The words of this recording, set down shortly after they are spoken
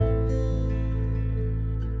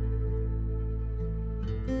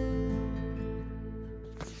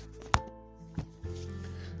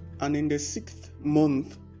And in the 6th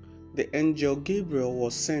month, the angel Gabriel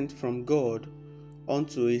was sent from God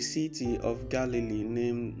unto a city of Galilee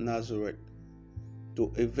named Nazareth,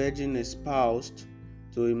 to a virgin espoused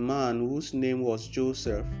to a man whose name was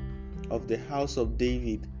Joseph, of the house of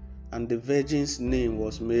David, and the virgin's name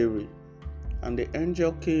was Mary. And the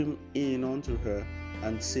angel came in unto her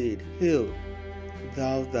and said, Hail,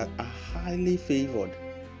 thou that art highly favored,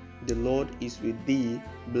 the Lord is with thee,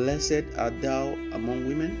 blessed art thou among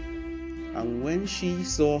women. And when she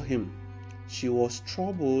saw him, she was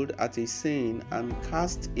troubled at his saying, and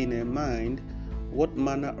cast in her mind what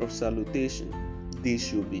manner of salutation this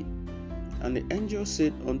should be. And the angel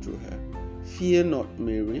said unto her, Fear not,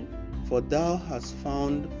 Mary, for thou hast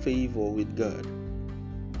found favor with God.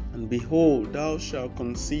 And behold, thou shalt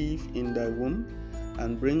conceive in thy womb,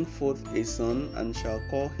 and bring forth a son, and shall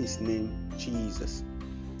call his name Jesus.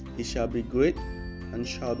 He shall be great, and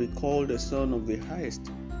shall be called the Son of the Highest.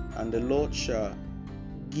 And the Lord shall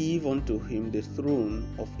give unto him the throne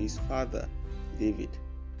of his father David.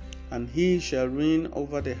 And he shall reign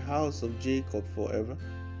over the house of Jacob forever,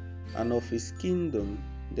 and of his kingdom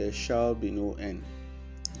there shall be no end.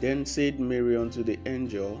 Then said Mary unto the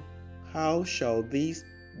angel, How shall this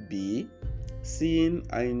be, seeing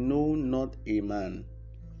I know not a man?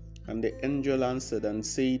 And the angel answered and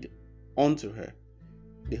said unto her,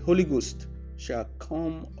 The Holy Ghost shall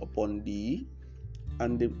come upon thee,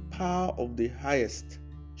 and the power of the Highest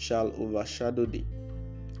shall overshadow thee.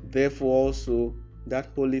 Therefore also that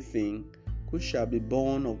holy thing which shall be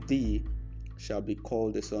born of thee shall be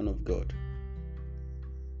called the Son of God.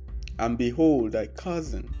 And behold, thy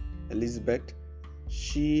cousin Elizabeth,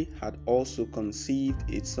 she had also conceived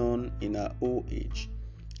a son in her old age,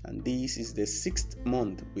 and this is the 6th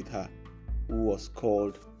month with her, who was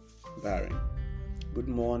called barren. Good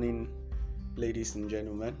morning, ladies and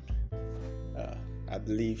gentlemen. I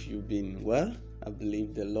believe you've been well. I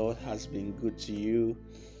believe the Lord has been good to you,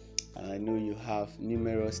 and I know you have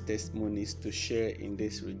numerous testimonies to share in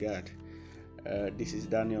this regard. This is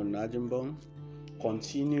Daniel Najimbong,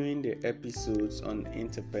 continuing the episodes on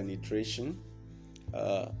interpenetration.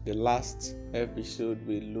 The last episode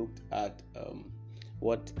we looked at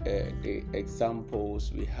what the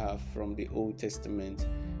examples we have from the Old Testament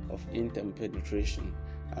of interpenetration,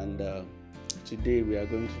 and today we are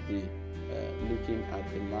going to be looking at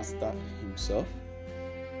the Master himself,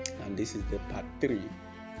 and this is the part 3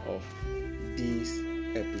 of this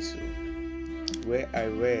episode, where I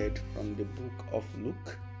read from the book of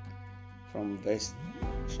Luke from verse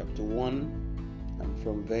chapter 1 and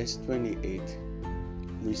from verse 28.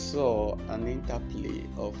 We saw an interplay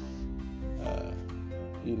of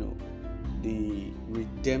the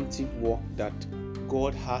redemptive work that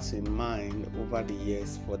God has in mind over the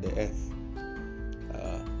years for the earth.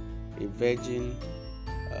 A virgin,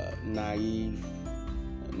 naive,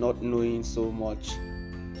 not knowing so much,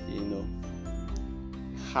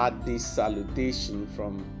 had this salutation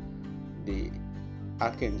from the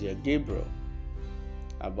Archangel Gabriel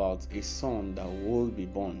about a son that will be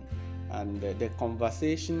born. And the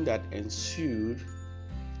conversation that ensued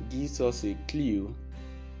gives us a clue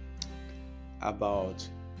about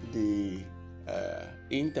the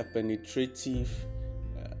interpenetrative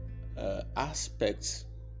aspects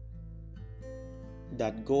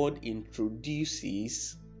that God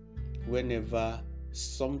introduces whenever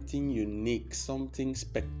something unique, something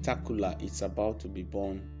spectacular is about to be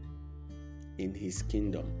born in his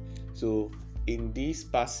kingdom. So in this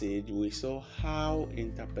passage, we saw how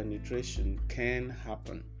interpenetration can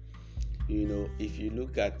happen. If you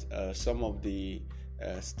look at some of the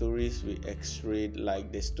stories we x-rayed,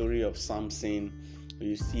 like the story of Samson,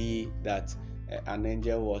 you see that an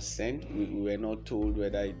angel was sent. We were not told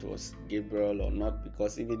whether it was Gabriel or not,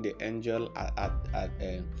 because even the angel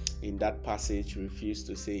in that passage refused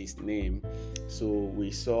to say his name. So we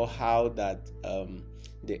saw how that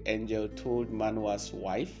the angel told Manoah's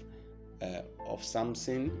wife of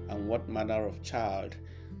Samson, and what manner of child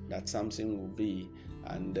that Samson will be,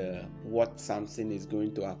 and what Samson is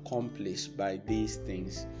going to accomplish by these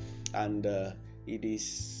things. And it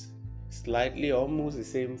is slightly almost the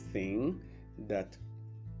same thing that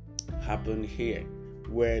happened here,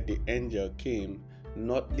 where the angel came,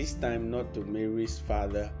 not this time not to Mary's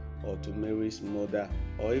father or to Mary's mother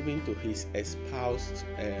or even to his espoused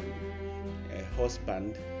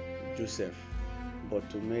husband Joseph, but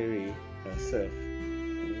to Mary herself.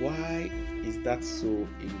 Why is that so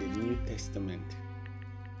in the New Testament?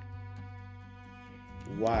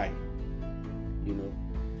 Why?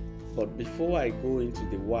 But before I go into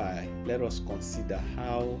the why, let us consider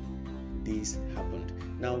how this happened.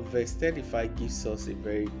 Now, verse 35 gives us a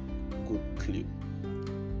very good clue.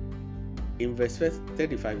 In verse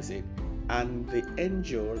 35 it said, and the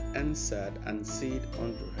angel answered and said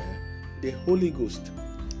unto her, the Holy Ghost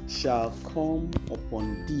shall come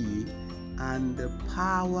upon thee, and the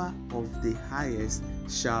power of the highest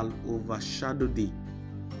shall overshadow thee.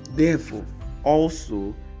 Therefore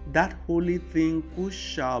also that holy thing which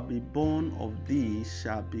shall be born of thee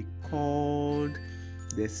shall be called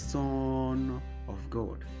the Son of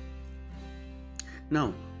God.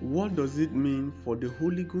 Now, what does it mean for the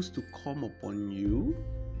Holy Ghost to come upon you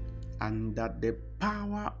and that the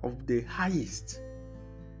power of the highest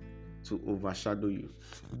to overshadow you?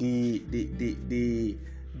 The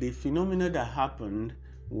phenomena that happened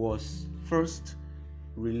was first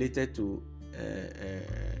related to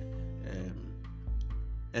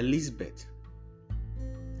Elizabeth.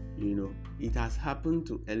 It has happened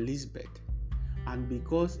to Elizabeth, and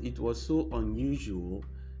because it was so unusual,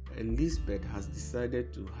 Elizabeth has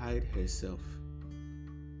decided to hide herself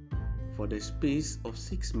for the space of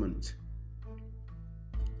 6 months.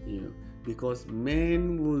 Because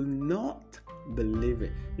men will not believe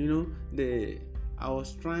it. I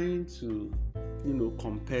was trying to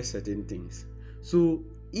compare certain things. So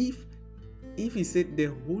if he said the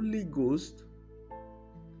Holy Ghost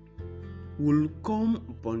will come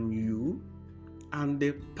upon you and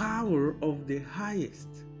the power of the highest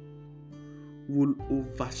will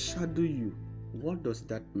overshadow you, what does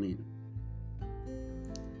that mean?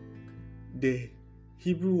 The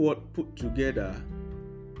Hebrew word put together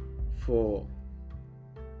for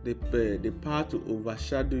the power to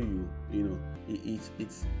overshadow you,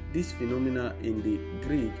 it's this phenomena in the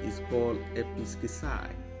Greek is called episkesai.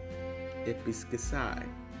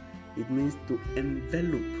 It means to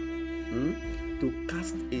envelop, to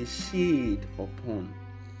cast a shade upon,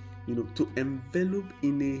 to envelop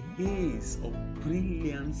in a haze of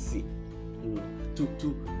brilliancy, to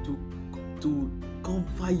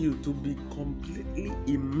cover you, to be completely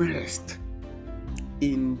immersed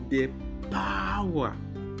in the power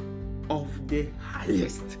of the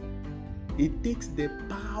highest. It takes the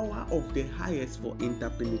power of the highest for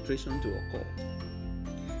interpenetration to occur.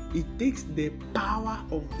 It takes the power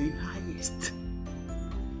of the highest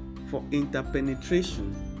for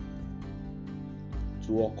interpenetration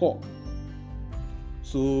to occur.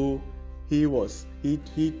 So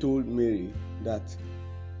he told Mary that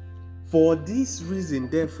for this reason,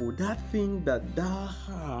 therefore, that thing that thou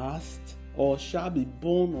hast or shall be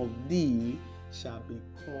born of thee shall be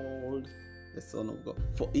called the Son of God,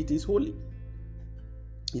 for it is holy.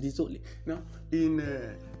 It is holy. Now,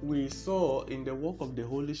 we saw in the work of the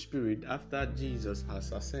Holy Spirit after Jesus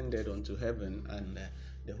has ascended unto heaven and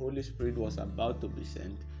the Holy Spirit was about to be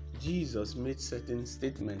sent, Jesus made certain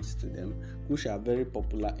statements to them which are very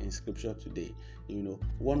popular in Scripture today.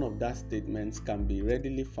 One of that statements can be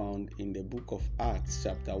readily found in the book of Acts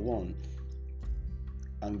chapter 1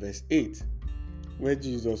 and verse 8, where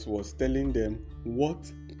Jesus was telling them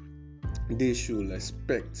what they should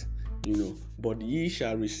expect. But ye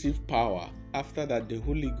shall receive power after that the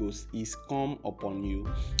Holy Ghost is come upon you,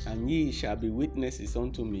 and ye shall be witnesses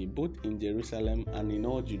unto me both in Jerusalem and in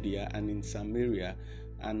all Judea and in Samaria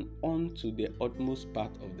and unto the utmost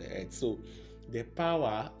part of the earth. So the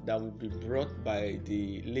power that will be brought by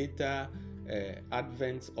the later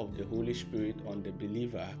advent of the Holy Spirit on the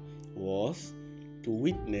believer was to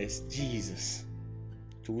witness Jesus.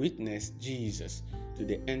 To witness Jesus to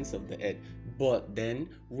the ends of the earth. But then,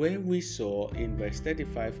 where we saw in verse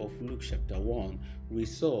 35 of Luke chapter 1, we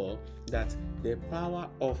saw that the power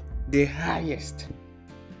of the highest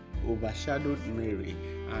overshadowed Mary,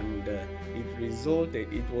 and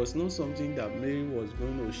it was not something that Mary was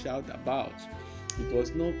going to shout about. It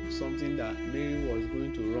was not something that Mary was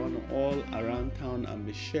going to run all around town and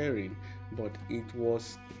be sharing, but it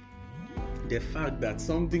was the fact that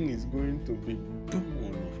something is going to be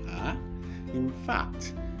born of her. In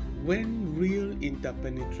fact, when real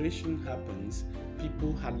interpenetration happens,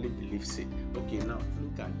 people hardly believe it. Okay, now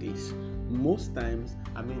look at this. Most times,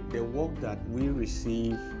 the work that we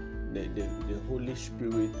receive the Holy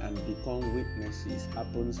Spirit and become witnesses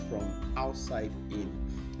happens from outside in.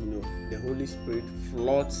 The Holy Spirit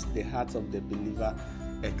floods the hearts of the believer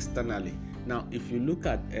externally. Now, if you look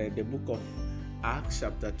at the book of Acts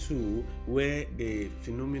chapter 2, where the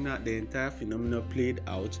entire phenomena played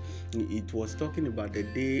out, it was talking about the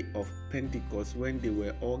day of Pentecost when they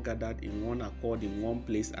were all gathered in one accord in one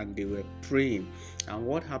place and they were praying. And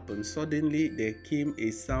what happened? Suddenly there came a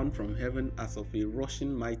sound from heaven as of a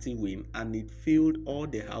rushing mighty wind, and it filled all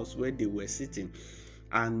the house where they were sitting.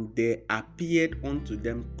 and there appeared unto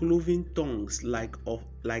them cloven tongues like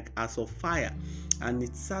as of fire, and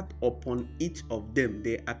it sat upon each of them.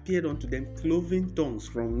 There appeared unto them cloven tongues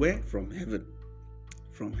from where? From heaven.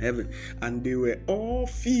 From heaven, and they were all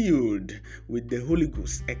filled with the Holy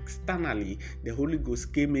Ghost externally. The Holy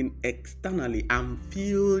Ghost came in externally and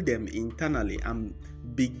filled them internally, and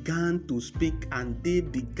began to speak, and they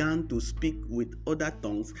began to speak with other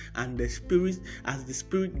tongues, and the Spirit, as the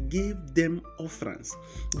Spirit gave them utterance,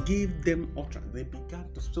 they began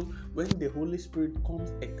to. So when the Holy Spirit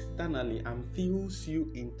comes externally and fills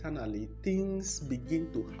you internally, things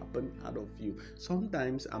begin to happen out of you,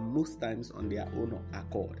 sometimes and most times on their own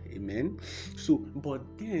accord. Amen. So, but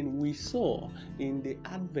then we saw in the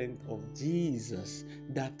advent of Jesus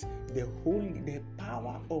that the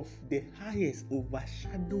power of the highest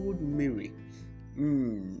overshadowed Mary.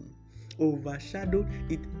 Overshadowed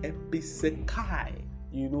it, episekai,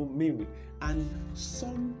 Mary, and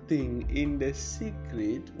something in the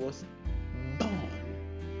secret was born.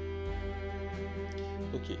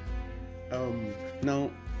 Okay.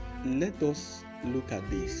 Now let us look at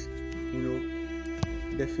this.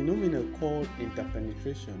 The phenomenon called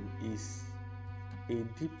interpenetration is a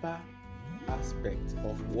deeper aspect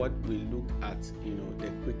of what we look at,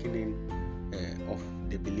 the quickening of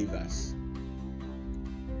the believers.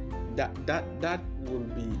 That will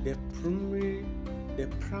be the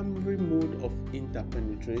primary mode of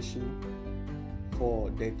interpenetration for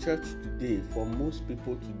the church today, for most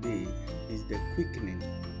people today, is the quickening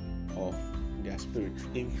of their spirit.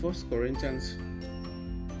 In 1 Corinthians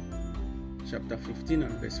chapter 15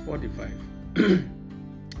 and verse 45,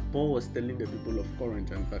 Paul was telling the people of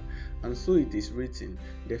Corinth, and so it is written,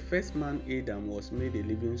 the first man Adam was made a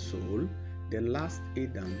living soul, the last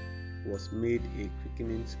Adam was made a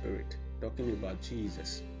quickening spirit, talking about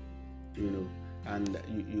Jesus. And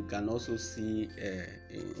you can also see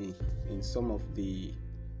in some of the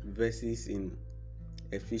verses in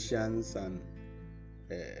Ephesians and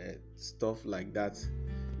stuff like that,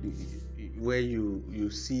 where you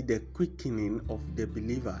see the quickening of the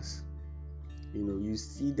believers. You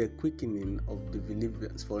see the quickening of the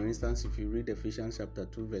believers. For instance, if you read Ephesians chapter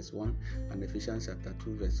 2 verse 1 and Ephesians chapter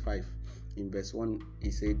 2 verse 5, in verse 1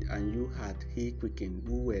 he said, and you had he quickened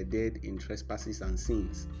who were dead in trespasses and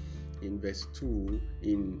sins. In verse 2,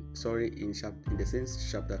 in the same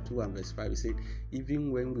chapter 2 and verse 5, he said, even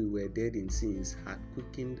when we were dead in sins, had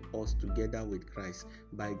quickened us together with Christ.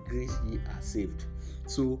 By grace ye are saved.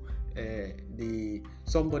 So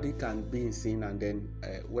somebody can be in sin, and then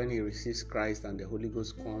when he receives Christ and the Holy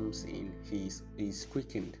Ghost comes in, he is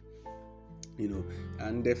quickened.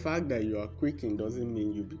 And the fact that you are quickened doesn't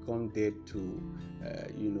mean you become dead to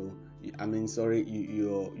you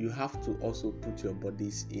have to also put your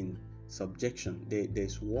bodies in subjection.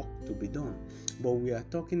 There's work to be done, but we are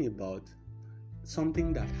talking about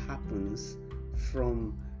something that happens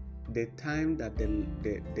from the time that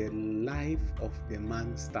the life of the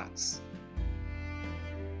man starts.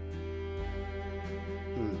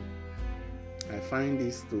 I find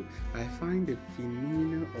the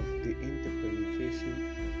phenomenon of the interpenetration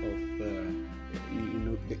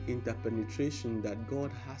the interpenetration that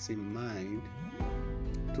God has in mind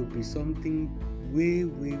to be something way,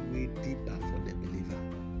 way, way deeper for the believer.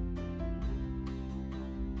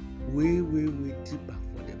 Way, way, way deeper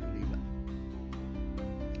for the believer.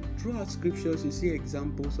 Throughout scriptures, you see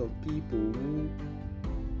examples of people who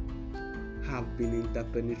have been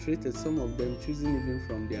interpenetrated, some of them choosing even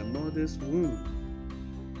from their mother's womb.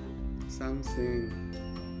 Samson,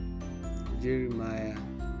 Jeremiah,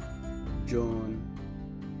 John,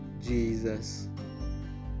 Jesus,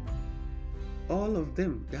 all of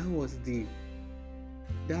them. That was the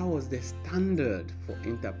standard for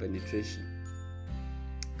interpenetration.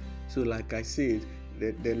 So like I said,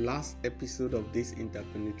 the last episode of this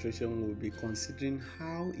interpenetration will be considering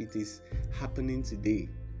how it is happening today.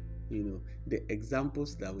 The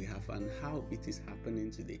examples that we have and how it is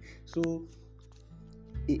happening today. So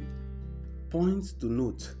it points to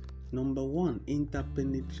note. Number one,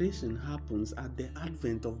 interpenetration happens at the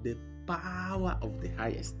advent of the power of the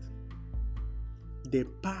highest. The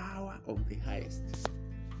power of the highest.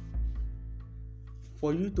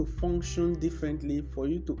 For you to function differently, for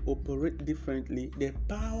you to operate differently, the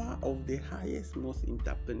power of the highest must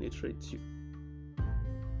interpenetrate you.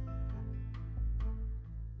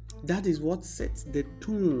 That is what sets the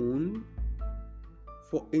tone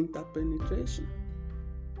for interpenetration.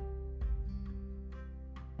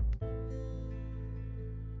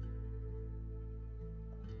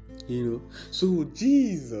 So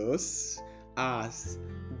Jesus as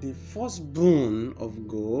the firstborn of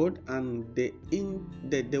God and the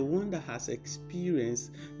one that has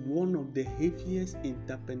experienced one of the heaviest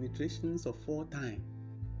interpenetrations of all time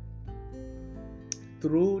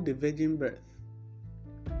through the virgin birth.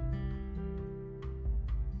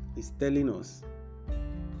 He's telling us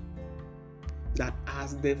that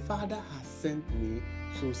as the Father has sent me,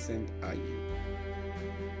 so sent are you.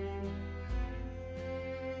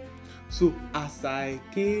 So as I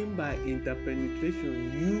came by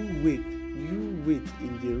interpenetration, you wait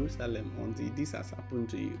in Jerusalem until this has happened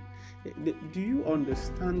to you. Do you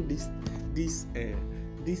understand this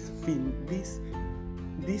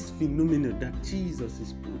phenomenon that Jesus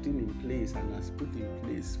is putting in place and has put in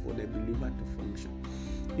place for the believer to function?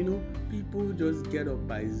 You know, people just get up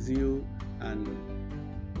by zeal and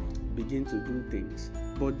begin to do things.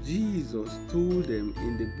 But Jesus told them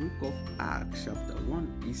in the book of Acts chapter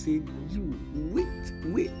 1, he said, you wait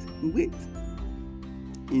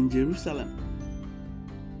in Jerusalem.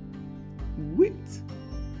 Wait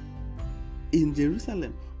in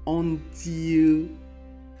Jerusalem until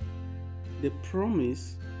the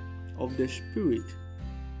promise of the Spirit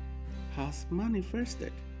has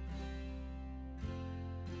manifested.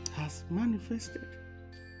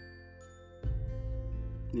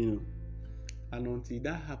 You know, and until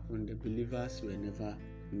that happened, the believers were never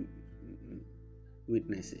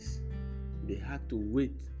witnesses. They had to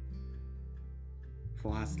wait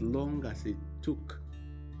for as long as it took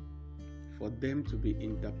for them to be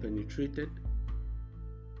interpenetrated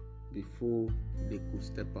before they could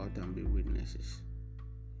step out and be witnesses.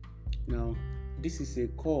 Now, this is a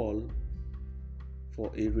call for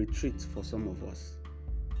a retreat for some of us.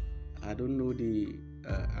 I don't know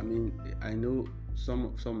I know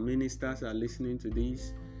some ministers are listening to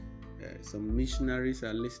this, some missionaries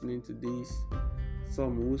are listening to this,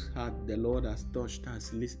 some whose heart the Lord has touched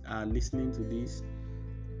are listening to this.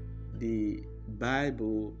 The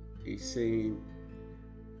Bible is saying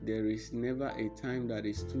there is never a time that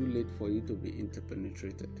is too late for you to be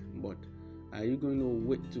interpenetrated. But are you going to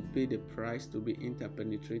wait to pay the price to be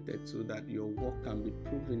interpenetrated so that your work can be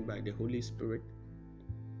proven by the Holy Spirit?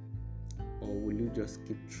 Or will you just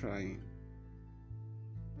keep trying?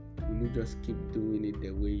 Will you just keep doing it the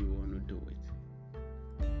way you want to do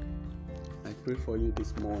it? I pray for you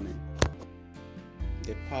this morning.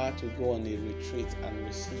 The power to go on a retreat and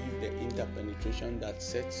receive the interpenetration that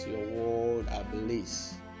sets your world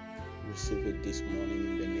ablaze. Receive it this morning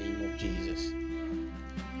in the name of Jesus.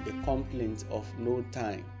 The complaint of no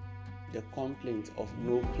time, the complaint of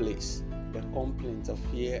no place, the complaint of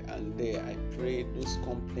here and there, I pray those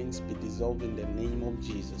complaints be dissolved in the name of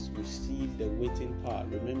Jesus. Receive the waiting power.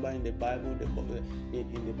 Remember in the Bible,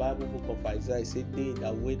 in the Bible book of Isaiah, it said, they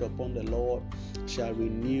that wait upon the Lord shall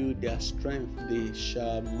renew their strength. They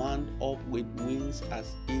shall mount up with wings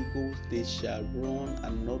as eagles. They shall run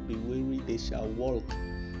and not be weary. They shall walk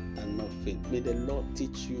and not faint. May the Lord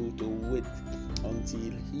teach you to wait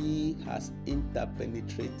until He has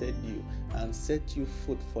interpenetrated you and set you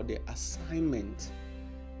foot for the assignment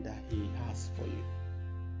that He has for you.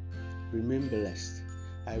 Remain blessed.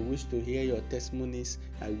 I wish to hear your testimonies.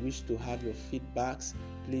 I wish to have your feedbacks.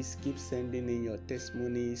 Please keep sending in your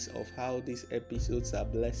testimonies of how these episodes are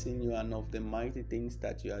blessing you and of the mighty things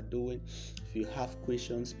that you are doing. If you have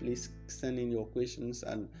questions, please send in your questions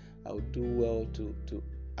and I'll do well to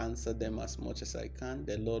answer them as much as I can.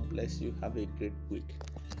 The Lord bless you. Have a great week.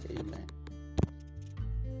 Amen.